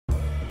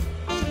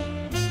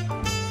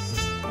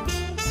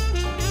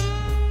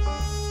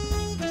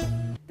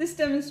This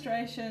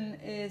demonstration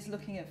is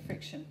looking at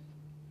friction.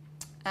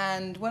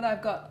 And what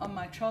I've got on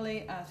my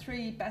trolley are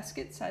 3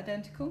 baskets,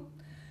 identical,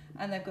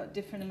 and they've got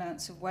different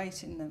amounts of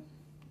weight in them.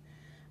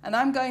 And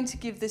I'm going to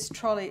give this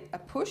trolley a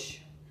push,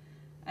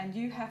 and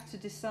you have to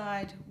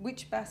decide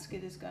which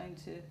basket is going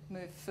to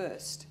move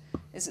first.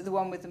 Is it the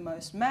one with the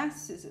most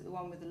mass? Is it the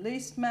one with the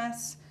least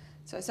mass?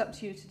 So it's up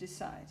to you to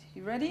decide.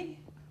 You ready?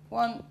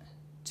 1,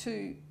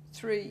 2,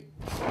 3.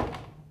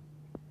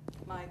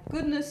 My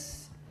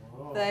goodness,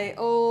 they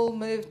all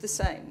moved the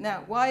same.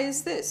 Now, why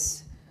is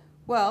this?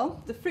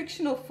 Well, the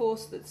frictional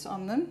force that's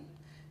on them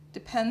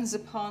depends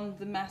upon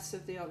the mass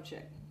of the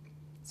object.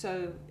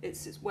 So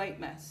it's its weight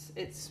mass,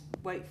 its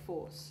weight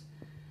force.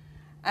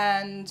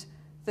 And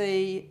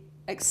the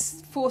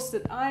force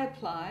that I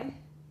apply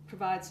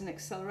provides an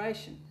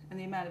acceleration, and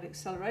the amount of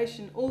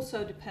acceleration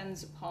also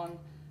depends upon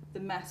the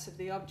mass of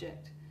the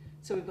object.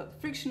 So we've got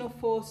the frictional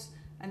force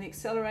and the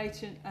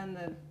acceleration and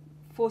the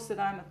force that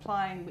I'm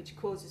applying, which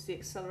causes the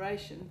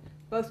acceleration,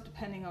 both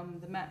depending on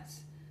the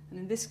mass. And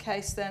in this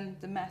case, then,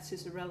 the mass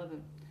is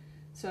irrelevant.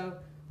 So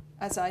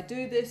as I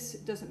do this,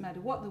 it doesn't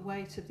matter what the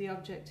weight of the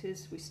object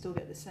is, we still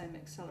get the same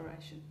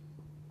acceleration.